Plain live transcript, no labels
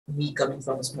me coming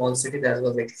from a small city, that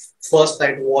was like first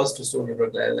flight was to Stony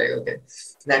Brook. Like okay,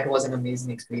 that was an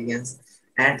amazing experience.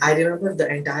 And I remember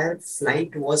the entire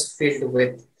flight was filled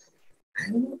with I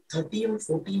don't know 30 or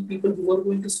 40 people who were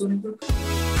going to Stony Brook.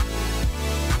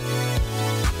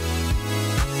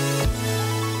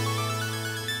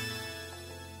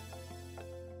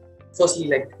 Firstly,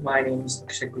 like my name is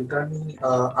Akshay.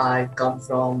 I come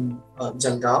from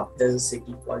Jalgaon. There's a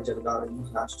city called Jalgaon in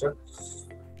Maharashtra.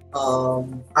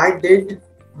 I did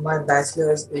my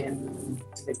bachelor's in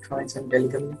electronics and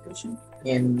telecommunication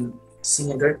in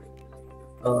Srinagar,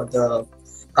 the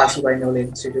Kashibai Naval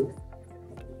Institute.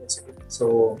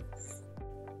 So,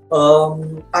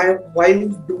 I while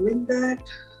doing that,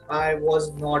 I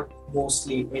was not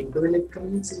mostly into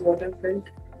electronics, is what I felt,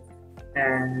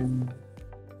 and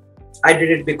I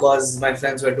did it because my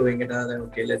friends were doing it, and I was like,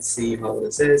 okay, let's see how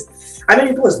this is. I mean,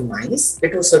 it was nice.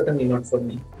 It was certainly not for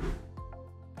me.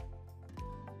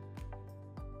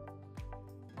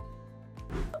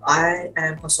 I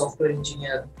am a software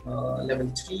engineer,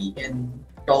 level 3 in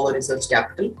Tower Research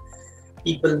Capital.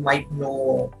 People might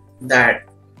know that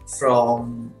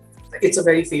from it's a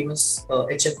very famous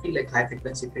HFT, like high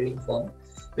frequency trading firm,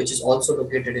 which is also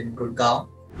located in Gurgaon.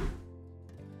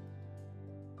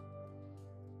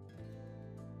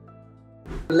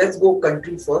 Let's go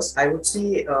country first. I would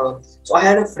say so. I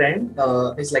had a friend,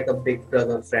 he's like a big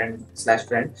brother friend slash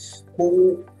friend,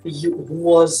 who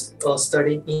was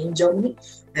studying in Germany,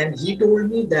 and he told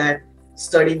me that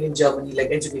studying in Germany,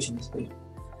 like education is free.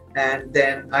 And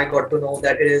then I got to know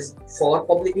that it is for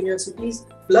public universities.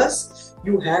 Plus,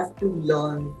 you have to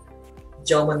learn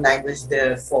German language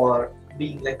there for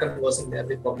being like conversing there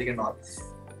with public and all.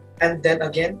 And then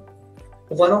again,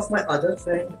 one of my other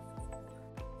friend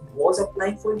was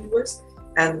applying for US,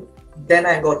 and then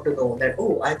I got to know that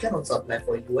oh, I can also apply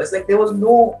for US. Like there was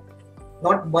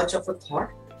not much of a thought.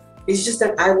 It's just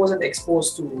that I wasn't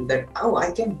exposed to that. Oh,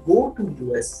 I can go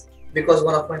to US because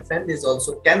one of my friends is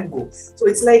also can go. So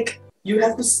it's like you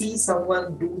have to see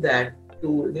someone do that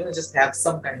to just have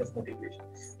some kind of motivation.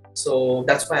 So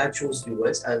that's why I chose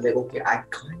US. I was like, okay, I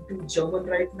can't do German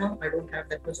right now. I don't have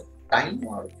that much of time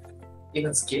or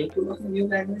even skill to learn a new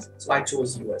language. So I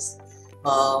chose US.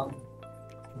 Um,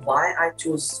 why I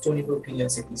chose Stony Brook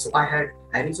University? So I had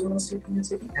Arizona State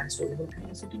University and Stony Brook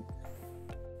University.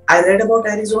 I read about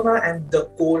Arizona, and the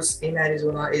course in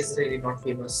Arizona is really not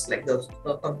famous. Like the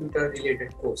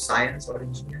computer-related course, science or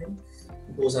engineering,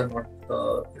 those are not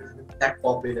that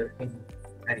popular in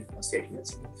Arizona State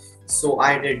University. So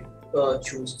I did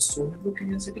choose Stony Brook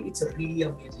University. It's a really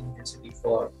amazing university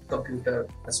for computer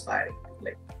aspiring,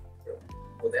 like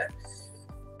go there.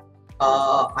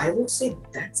 I would say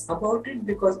that's about it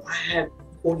because I had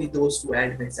only those two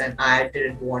admits, and I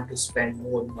didn't want to spend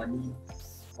more money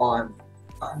on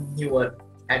newer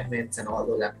admits and all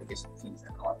those application fees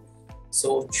and all.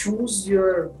 So choose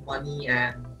your money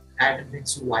and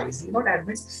admits wisely, not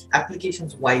admits,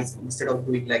 applications wisely instead of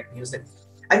doing like music.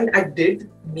 I mean, I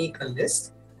did make a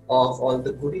list of all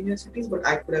the good universities, but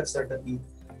I could have certainly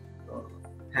uh,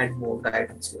 had more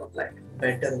guidance to apply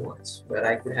better ones where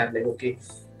I could have like, okay,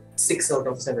 6 out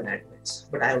of 7 admits,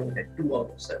 but I only had 2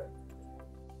 out of 7.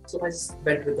 So I just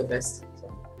went with the best.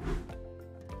 So.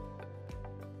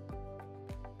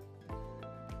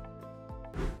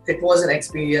 It was an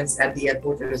experience at the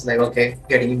airport. It was like, okay,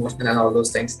 getting emotional and all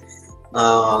those things.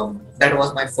 That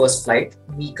was my first flight.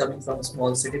 Me coming from a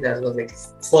small city, that was like,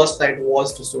 first flight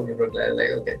was to Stony Brook.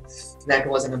 Like, okay, that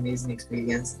was an amazing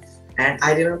experience. And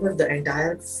I remember the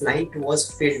entire flight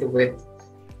was filled with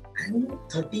I don't know,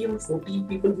 30 or 40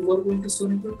 people who were going to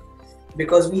Stony Brook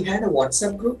because we had a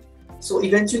WhatsApp group. So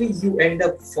eventually you end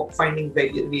up finding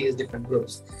various different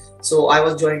groups. So I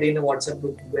was joined in a WhatsApp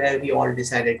group where we all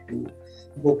decided to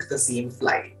book the same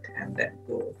flight and then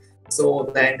go.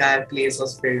 So the entire place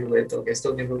was filled with okay,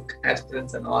 Stony Brook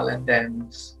aspirants and all, and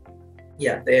then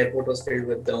yeah, the airport was filled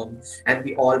with them, and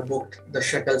we all booked the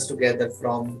shuttles together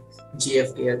from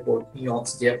JFK Airport, New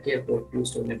York's JFK Airport to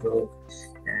Stony Brook.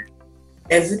 And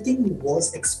everything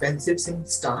was expensive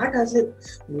since start. I was like,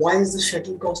 why is the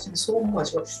shuttle costing so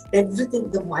much? But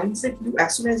everything, the mindset you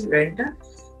as soon as you enter,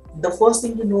 the first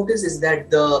thing you notice is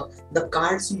that the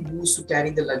cards you use to carry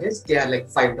the luggage, they are like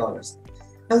 $5.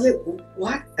 I was like,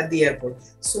 what at the airport?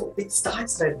 So it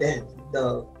starts right there,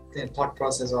 the thought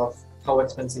process of how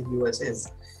expensive US is.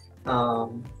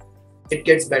 Um, it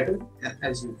gets better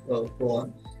as you go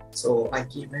on. So I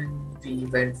came in, we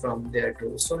went from there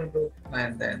to Stony Brook,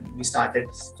 and then we started.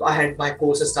 So I had my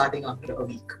courses starting after a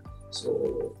week.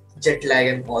 So jet lag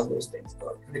and all those things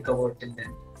got recovered till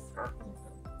then.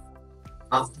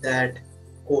 After that,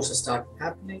 courses started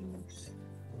happening.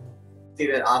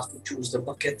 we were asked to choose the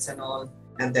buckets and all,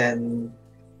 and then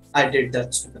I did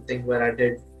that stupid thing where I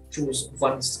did choose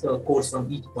one course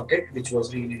from each bucket, which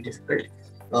was really difficult.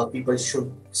 People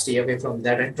should stay away from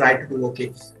that and try to do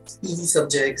okay, easy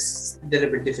subjects, little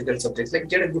bit difficult subjects. Like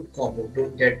get a good combo.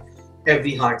 Don't get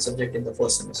every hard subject in the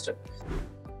first semester.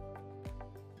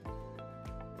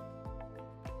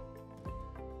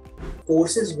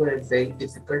 Courses were very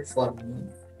difficult for me.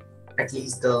 At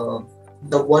least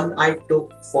the one I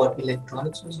took for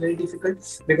electronics was very difficult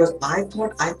because I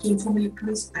thought I came from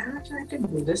electronics and I can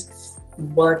do this,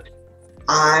 but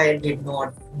I did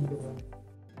not know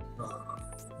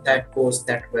that course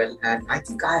that well, and I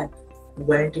think I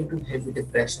went into heavy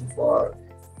depression for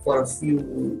a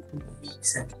few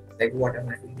weeks and like what am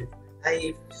I doing with my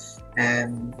life?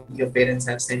 And your parents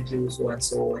have sent you so and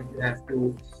so, and you have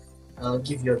to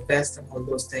give your best and all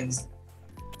those things.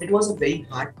 It was a very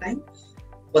hard time,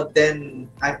 but then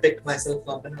I picked myself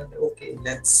up and I was like, okay,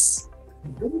 let's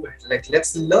do it. Like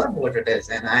let's learn what it is,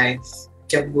 and I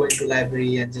kept going to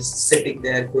library and just sitting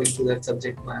there going through that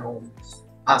subject on my own,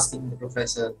 asking the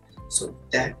professor. So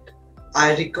that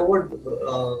I recovered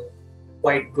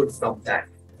quite good from that.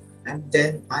 And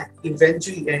then I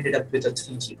eventually ended up with a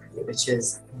 3 GPA, which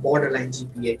is borderline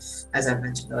GPA. As I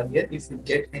mentioned earlier, if you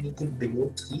get anything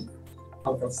below 3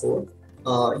 out of 4,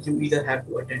 you either have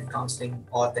to attend counseling,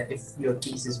 or then if your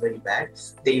case is very bad,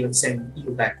 they even send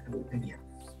you back to India.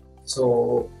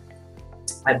 So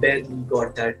I barely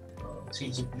got that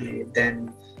 3 GPA.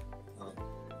 Then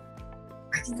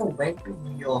I think I went to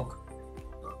New York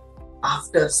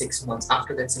after 6 months,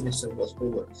 after that semester was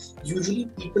over. Usually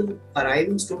people arrive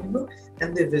in Stony Brook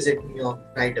and they visit New York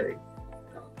right away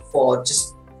for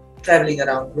just traveling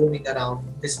around, roaming around,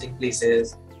 visiting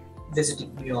places,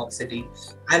 visiting New York City.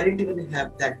 I didn't even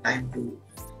have that time to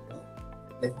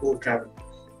like go travel.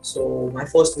 So my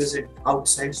first visit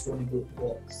outside Stony Brook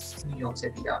was New York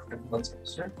City after 1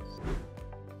 semester.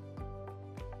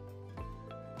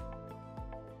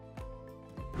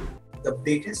 The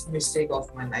biggest mistake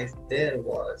of my life there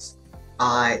was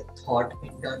I thought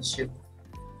internship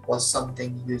was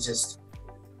something it's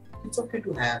okay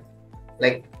to have.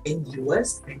 Like in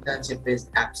US, internship is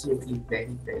absolutely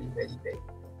very, very, very, very.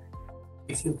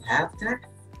 If you have that,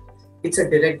 it's a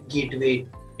direct gateway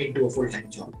into a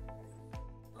full-time job.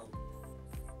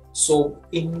 So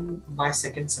in my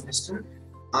second semester,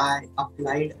 I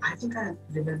applied. I think I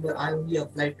remember I only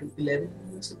applied to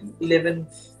 11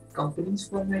 companies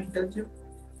for my internship.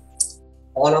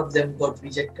 All of them got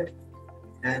rejected,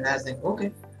 and I was like,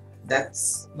 okay,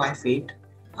 that's my fate.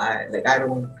 I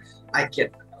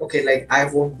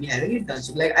won't be having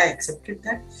internship. Like I accepted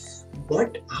that.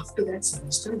 But after that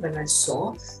semester, when I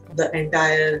saw the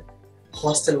entire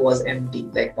hostel was empty,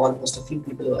 like almost a few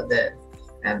people were there,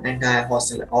 and entire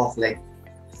hostel of like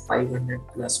 500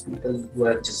 plus people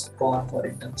were just gone for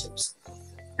internships.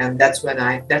 And that's when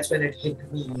it hit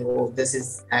me, oh, this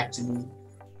is actually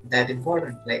that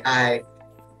important. Like I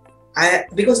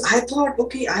because I thought,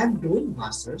 okay, I am doing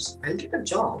masters, I'll get a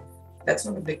job, that's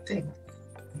not a big thing.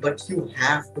 But you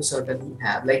have to certainly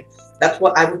have, like, that's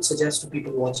what I would suggest to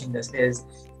people watching this is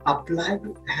apply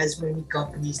to as many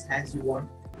companies as you want.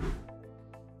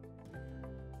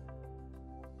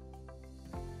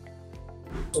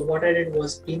 So what I did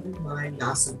was in my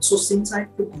last semester, so since I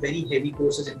took very heavy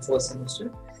courses in first semester,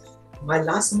 my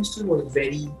last semester was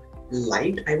very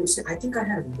light. I would say I think I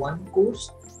had one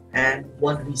course and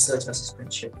one research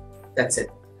assistantship. That's it.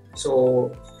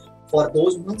 So for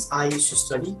those months I used to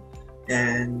study,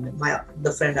 and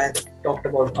the friend I talked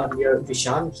about earlier,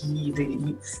 Vishal, he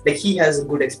has a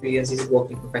good experience. He's a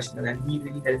working professional, and he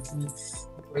really helped me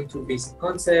going through basic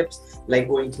concepts, like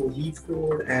going through leaf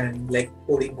code and like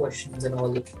coding questions and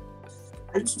all.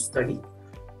 I used to study.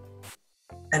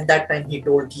 And that time he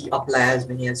told he apply as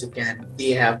many as you can.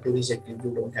 They have to reject you.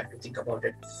 You don't have to think about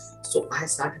it. So I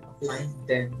started applying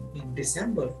then in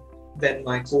December when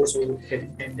my course was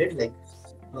getting ended. Like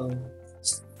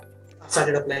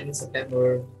started applying in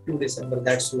September to December,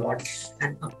 that slot,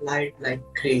 and applied like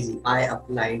crazy. I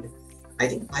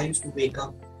think I used to wake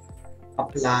up,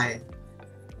 apply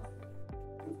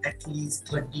at least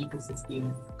 30 to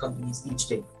 15 companies each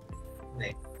day.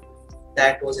 Like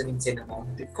that was an insane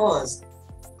amount because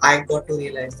I got to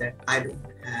realize that I don't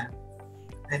have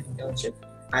an internship.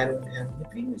 I don't have a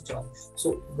previous job.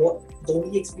 So the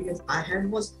only experience I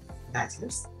had was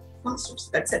bachelor's, master's.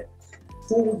 That's it.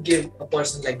 Who would give a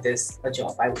person like this a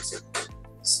job, I would say.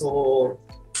 So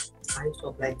I used to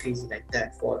apply crazy like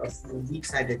that. For a few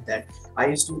weeks I did that. I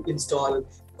used to install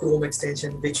Chrome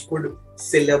extension which could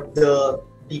fill up the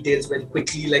details very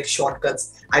quickly, like shortcuts.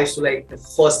 I used to like the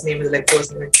first name is like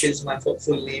first name, it fills my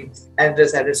full name,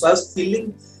 address. So I was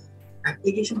filling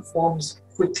application forms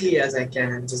quickly as I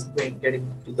can and just getting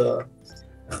to the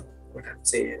what I'd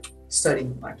say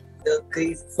studying part. The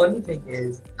crazy funny thing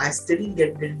is I still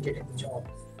didn't get any job.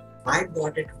 I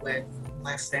got it when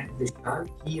my friend Vishal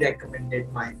he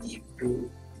recommended my name to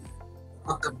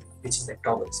a company which is like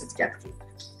Towers, it's capital.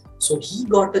 So he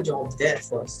got a job there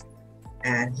first,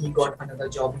 and he got another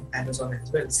job in Amazon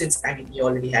as well. Since I mean he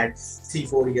already had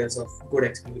 3-4 years of good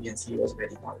experience, he was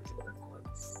very knowledgeable and all.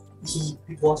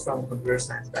 He was from a computer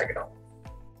science background.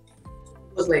 So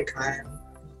he was like, I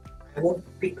won't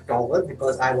pick Tower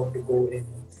because I want to go in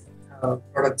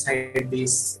product side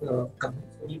based company.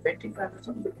 So he went into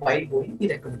Amazon, but while going, he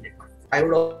recommended. I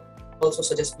would also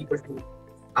suggest people to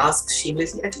ask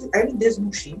shamelessly. Actually, I mean, there's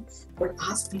no shame, but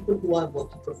ask people who are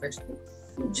working professionally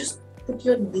to just put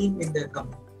your name in their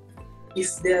company.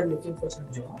 If they are looking for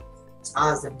some job,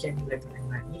 ask them, can you recommend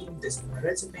my name? This is my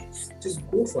resume. Just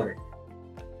go for it.